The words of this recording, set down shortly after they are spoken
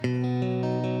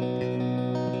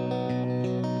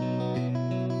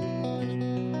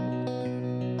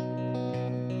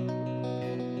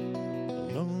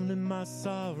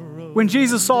When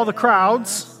Jesus saw the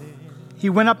crowds, he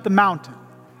went up the mountain.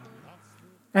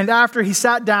 And after he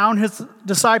sat down, his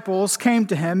disciples came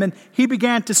to him, and he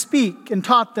began to speak and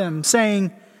taught them,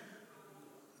 saying,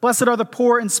 "Blessed are the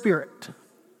poor in spirit,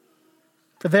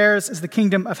 for theirs is the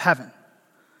kingdom of heaven.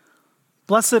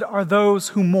 Blessed are those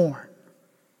who mourn,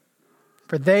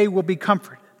 for they will be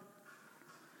comforted.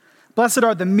 Blessed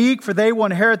are the meek, for they will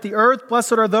inherit the earth.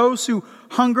 Blessed are those who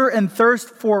hunger and thirst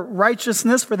for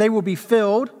righteousness, for they will be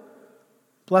filled.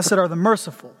 Blessed are the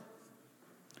merciful,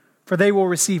 for they will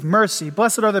receive mercy.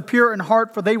 Blessed are the pure in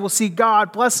heart, for they will see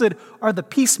God. Blessed are the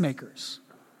peacemakers,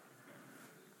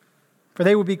 for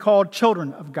they will be called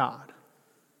children of God.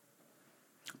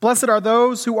 Blessed are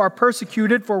those who are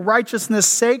persecuted for righteousness'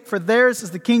 sake, for theirs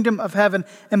is the kingdom of heaven.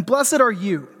 And blessed are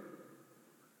you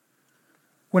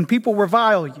when people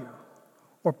revile you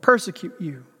or persecute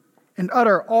you and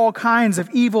utter all kinds of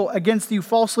evil against you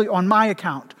falsely on my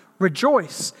account.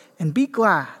 Rejoice and be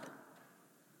glad,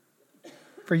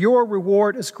 for your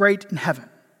reward is great in heaven.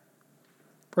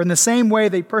 For in the same way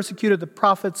they persecuted the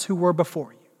prophets who were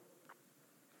before you."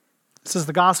 This is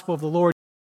the gospel of the Lord.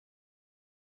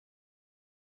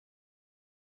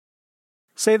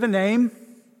 Say the name,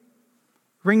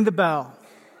 ring the bell,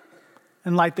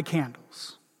 and light the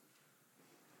candles.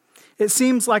 It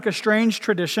seems like a strange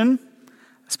tradition,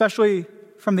 especially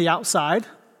from the outside.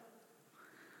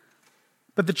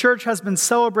 But the church has been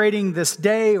celebrating this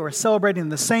day, or celebrating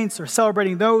the saints, or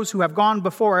celebrating those who have gone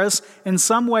before us in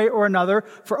some way or another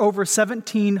for over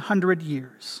 1,700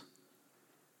 years.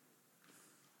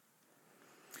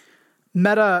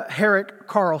 Herrick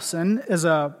Carlson is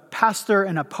a pastor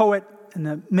and a poet in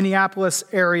the Minneapolis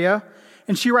area,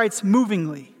 and she writes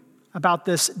movingly about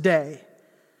this day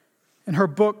in her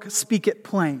book, Speak It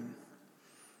Plain.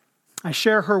 I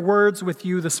share her words with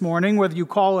you this morning, whether you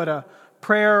call it a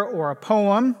prayer or a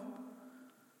poem.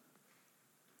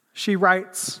 She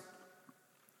writes,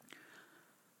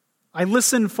 "I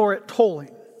listen for it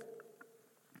tolling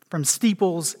from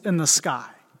steeples in the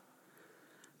sky.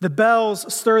 The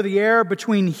bells stir the air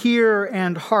between here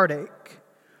and heartache.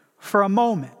 For a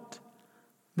moment,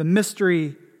 the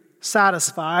mystery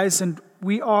satisfies, and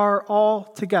we are all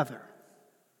together.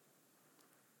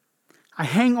 I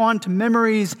hang on to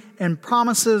memories and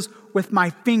promises with my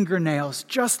fingernails,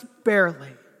 just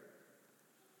barely.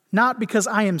 Not because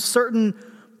I am certain,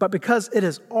 but because it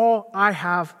is all I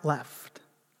have left.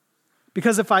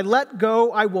 Because if I let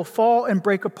go, I will fall and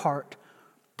break apart.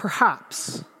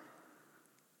 Perhaps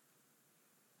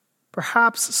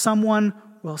someone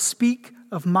will speak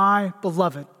of my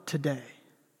beloved today.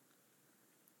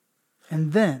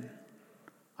 And then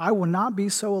I will not be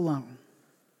so alone.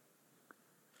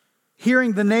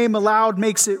 Hearing the name aloud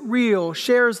makes it real,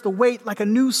 shares the weight like a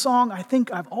new song I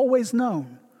think I've always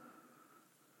known.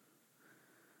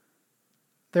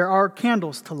 There are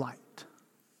candles to light,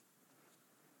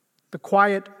 the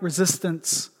quiet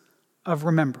resistance of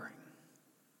remembering.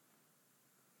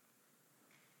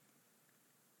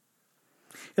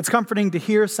 It's comforting to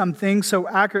hear something so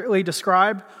accurately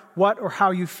describe what or how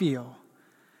you feel.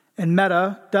 And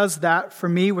Meta does that for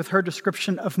me with her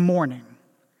description of mourning.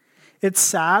 It's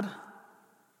sad,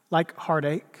 like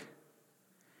heartache.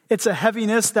 It's a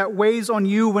heaviness that weighs on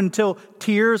you until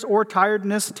tears or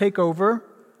tiredness take over.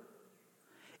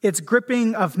 It's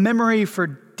gripping of memory for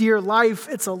dear life.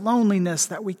 It's a loneliness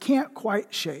that we can't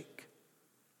quite shake.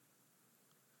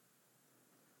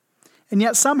 And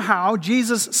yet somehow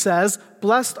Jesus says,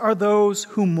 "Blessed are those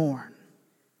who mourn."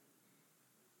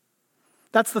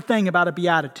 That's the thing about a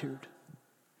beatitude.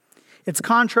 It's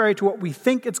contrary to what we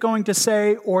think it's going to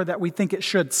say or that we think it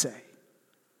should say.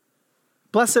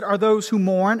 Blessed are those who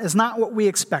mourn is not what we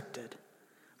expected.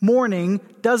 Mourning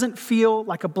doesn't feel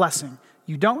like a blessing.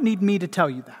 You don't need me to tell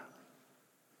you that.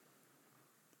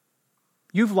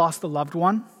 You've lost a loved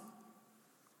one.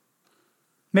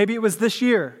 Maybe it was this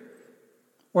year,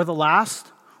 or the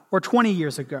last, or 20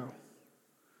 years ago.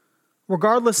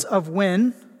 Regardless of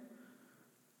when,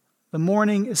 the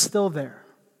mourning is still there.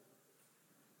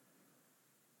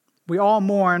 We all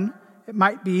mourn, it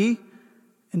might be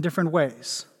in different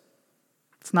ways.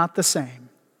 It's not the same.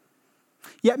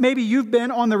 Yet maybe you've been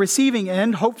on the receiving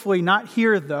end, hopefully not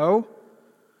here though,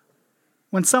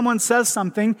 when someone says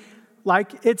something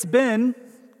like, "It's been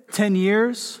 10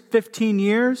 years, 15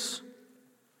 years,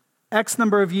 X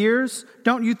number of years.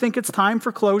 Don't you think it's time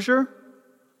for closure?"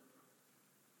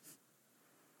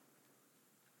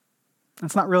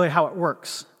 That's not really how it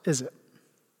works, is it?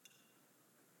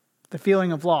 The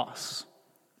feeling of loss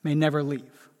may never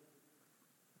leave.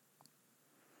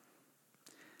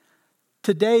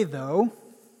 Today, though,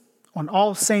 on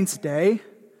All Saints' Day,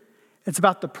 It's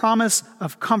about the promise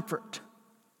of comfort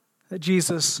that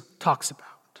Jesus talks about.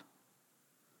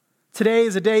 Today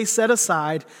is a day set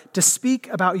aside to speak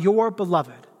about your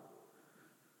beloved,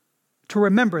 to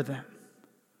remember them,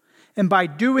 and by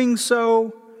doing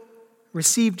so,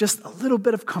 receive just a little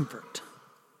bit of comfort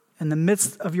in the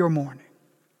midst of your mourning.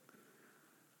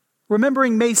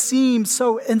 Remembering may seem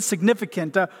so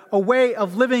insignificant, a way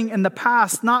of living in the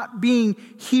past, not being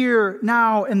here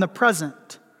now in the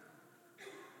present.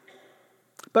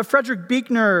 But Frederick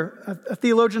Buechner, a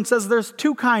theologian, says there's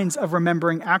two kinds of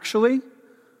remembering, actually.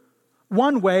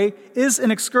 One way is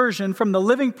an excursion from the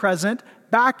living present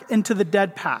back into the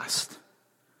dead past,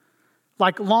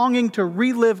 like longing to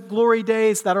relive glory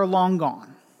days that are long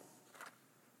gone.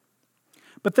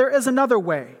 But there is another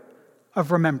way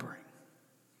of remembering.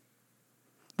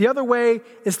 The other way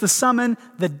is to summon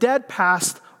the dead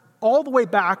past all the way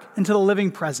back into the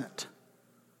living present.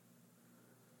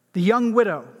 The young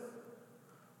widow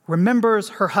remembers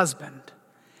her husband,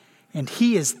 and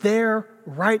he is there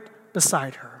right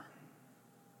beside her.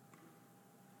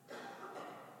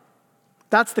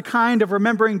 That's the kind of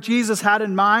remembering Jesus had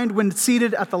in mind when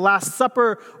seated at the Last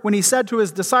Supper, when he said to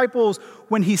his disciples,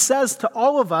 when he says to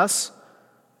all of us,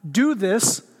 "Do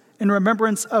this in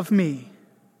remembrance of me."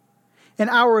 In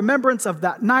our remembrance of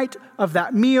that night, of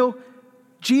that meal,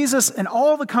 Jesus and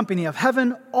all the company of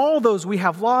heaven, all those we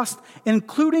have lost,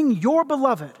 including your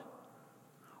beloved,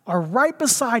 are right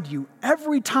beside you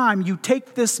every time you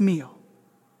take this meal.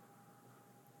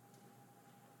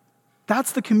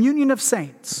 That's the communion of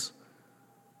saints,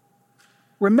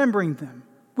 remembering them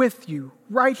with you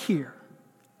right here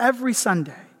every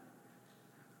Sunday.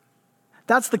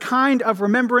 That's the kind of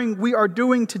remembering we are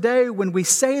doing today when we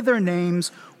say their names,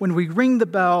 when we ring the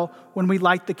bell, when we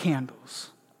light the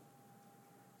candles.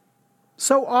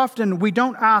 So often we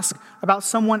don't ask about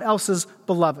someone else's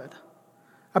beloved,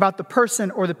 about the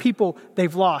person or the people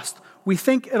they've lost. We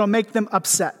think it'll make them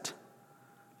upset,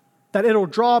 that it'll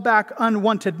draw back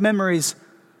unwanted memories,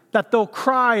 that they'll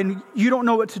cry and you don't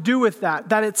know what to do with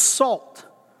that it's salt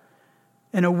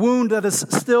in a wound that is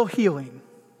still healing.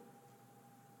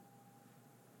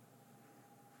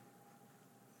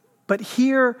 But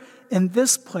here in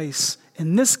this place,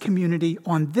 in this community,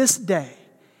 on this day,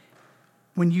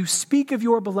 when you speak of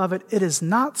your beloved, it is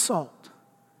not salt.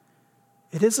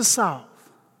 It is a salve.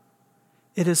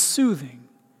 It is soothing.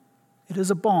 It is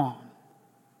a balm.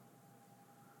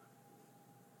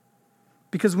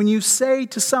 Because when you say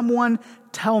to someone,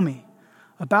 "Tell me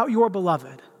about your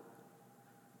beloved,"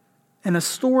 and a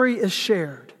story is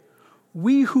shared,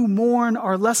 we who mourn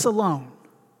are less alone.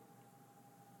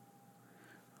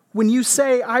 When you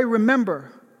say, "I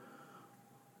remember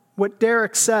what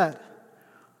Derek said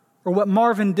or what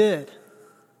Marvin did,"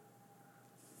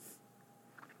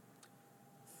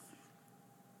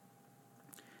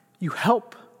 you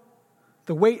help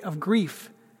the weight of grief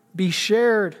be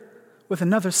shared with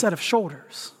another set of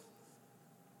shoulders.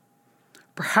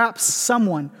 Perhaps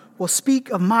someone will speak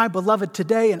of my beloved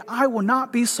today, and I will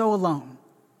not be so alone.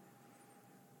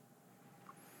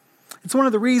 It's one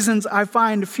of the reasons I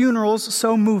find funerals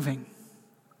so moving.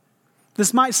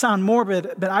 This might sound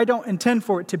morbid, but I don't intend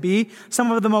for it to be. Some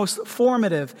of the most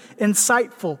formative,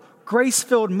 insightful,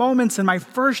 grace-filled moments in my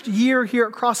first year here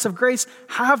at Cross of Grace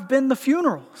have been the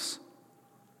funerals.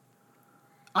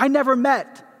 I never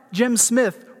met Jim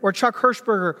Smith or Chuck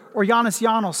Hirschberger or Jonas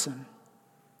Janelson.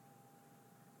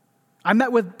 I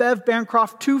met with Bev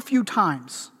Bancroft too few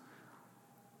times.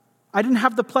 I didn't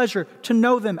have the pleasure to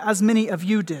know them as many of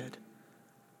you did.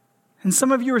 And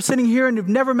some of you are sitting here and you've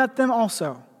never met them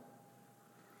also.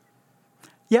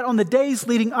 Yet on the days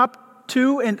leading up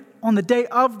to and on the day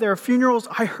of their funerals,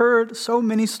 I heard so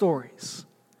many stories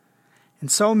and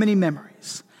so many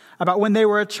memories about when they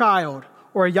were a child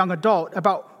or a young adult,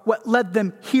 about what led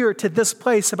them here to this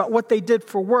place, about what they did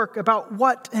for work, about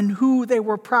what and who they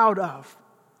were proud of.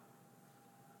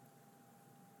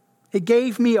 It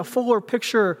gave me a fuller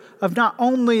picture of not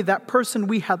only that person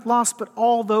we had lost, but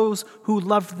all those who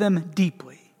loved them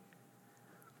deeply.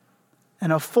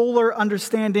 And a fuller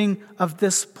understanding of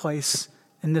this place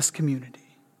and this community.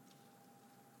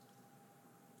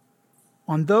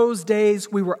 On those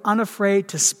days, we were unafraid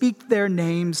to speak their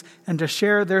names and to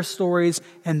share their stories,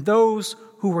 and those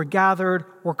who were gathered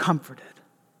were comforted.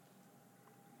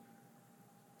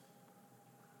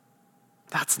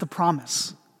 That's the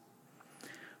promise.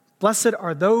 Blessed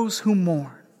are those who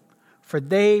mourn, for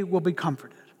they will be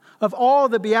comforted. Of all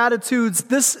the Beatitudes,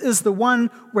 this is the one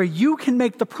where you can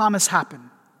make the promise happen,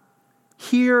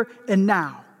 here and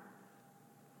now.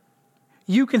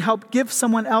 You can help give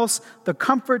someone else the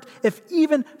comfort, if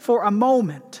even for a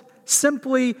moment,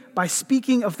 simply by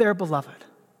speaking of their beloved.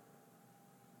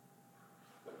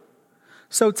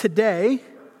 So today,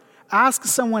 ask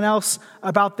someone else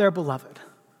about their beloved.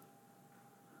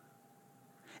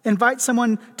 Invite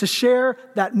someone to share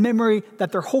that memory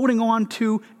that they're holding on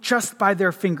to just by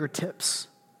their fingertips.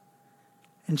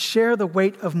 And share the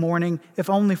weight of mourning, if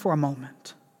only for a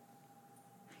moment.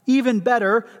 Even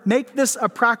better, make this a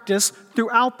practice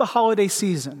throughout the holiday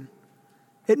season.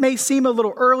 It may seem a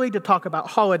little early to talk about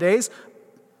holidays,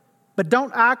 but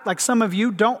don't act like some of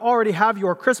you don't already have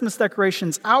your Christmas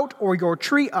decorations out or your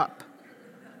tree up.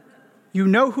 You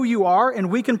know who you are, and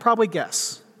we can probably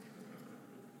guess.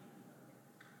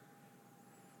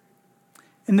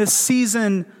 In this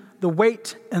season, the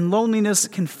weight and loneliness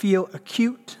can feel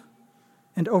acute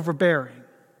and overbearing.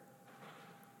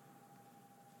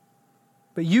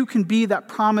 But you can be that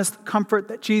promised comfort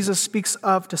that Jesus speaks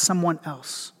of to someone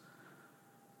else.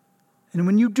 And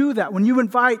when you do that, when you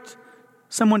invite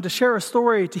someone to share a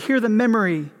story, to hear the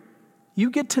memory, you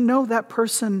get to know that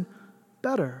person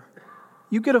better.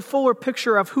 You get a fuller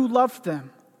picture of who loved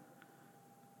them.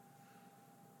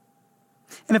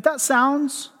 And if that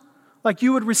sounds like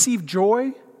you would receive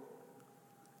joy,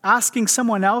 asking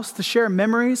someone else to share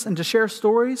memories and to share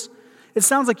stories, it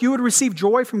sounds like you would receive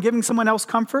joy from giving someone else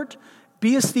comfort,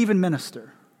 be a Stephen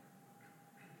minister.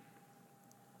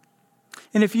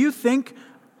 And if you think,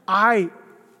 I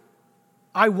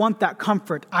want that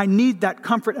comfort, I need that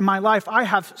comfort in my life, I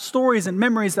have stories and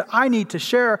memories that I need to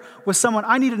share with someone,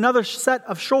 I need another set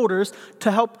of shoulders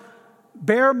to help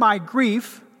bear my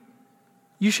grief,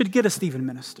 you should get a Stephen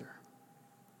minister.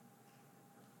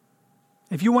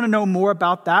 If you want to know more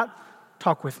about that,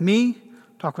 talk with me,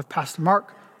 talk with Pastor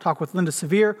Mark, talk with Linda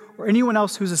Severe, or anyone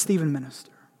else who's a Stephen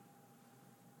minister.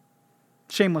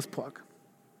 Shameless plug.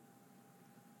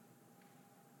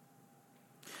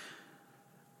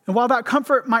 And while that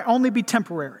comfort might only be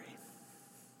temporary,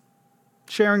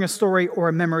 sharing a story or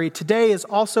a memory, today is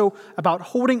also about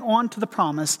holding on to the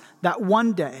promise that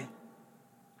one day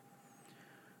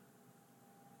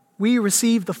we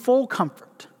receive the full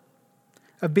comfort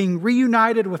of being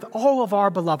reunited with all of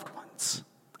our beloved ones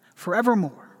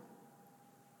forevermore.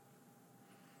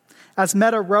 As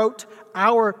Meta wrote,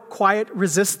 our quiet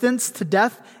resistance to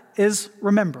death is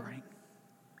remembering.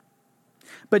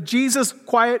 But Jesus'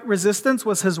 quiet resistance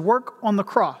was his work on the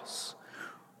cross,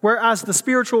 whereas the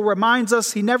spiritual reminds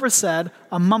us he never said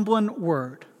a mumbling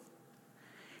word.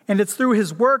 And it's through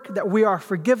his work that we are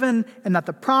forgiven and that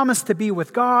the promise to be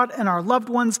with God and our loved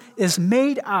ones is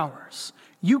made ours.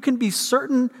 You can be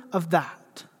certain of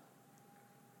that.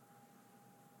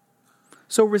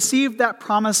 So receive that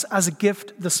promise as a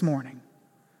gift this morning.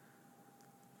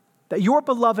 That your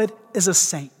beloved is a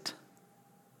saint.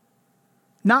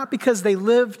 Not because they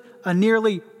lived a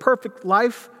nearly perfect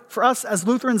life. For us as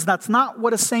Lutherans, that's not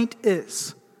what a saint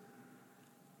is.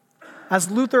 As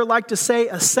Luther liked to say,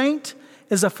 a saint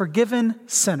is a forgiven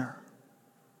sinner.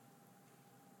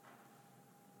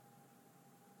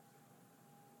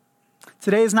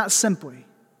 Today is not simply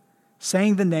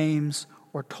saying the names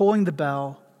or tolling the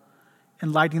bell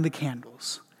and lighting the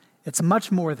candles. It's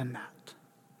much more than that.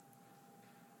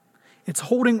 It's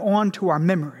holding on to our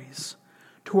memories,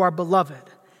 to our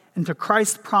beloved, and to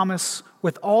Christ's promise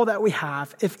with all that we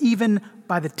have, if even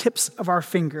by the tips of our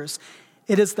fingers.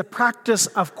 It is the practice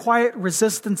of quiet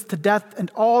resistance to death and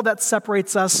all that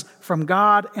separates us from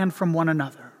God and from one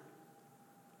another.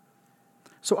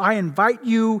 So I invite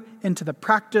you into the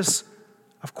practice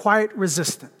of quiet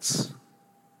resistance,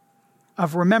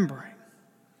 of remembering.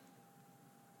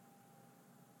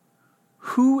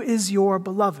 Who is your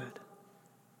beloved?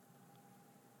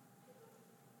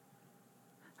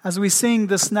 As we sing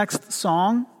this next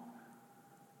song,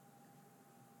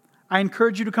 I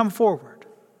encourage you to come forward.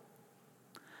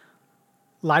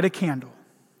 Light a candle.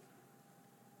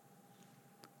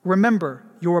 Remember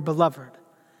your beloved.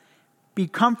 Be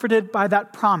comforted by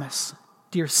that promise,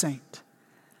 dear saint,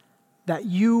 that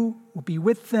you will be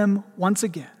with them once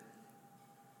again.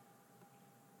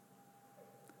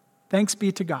 Thanks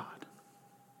be to God.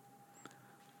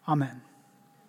 Amen.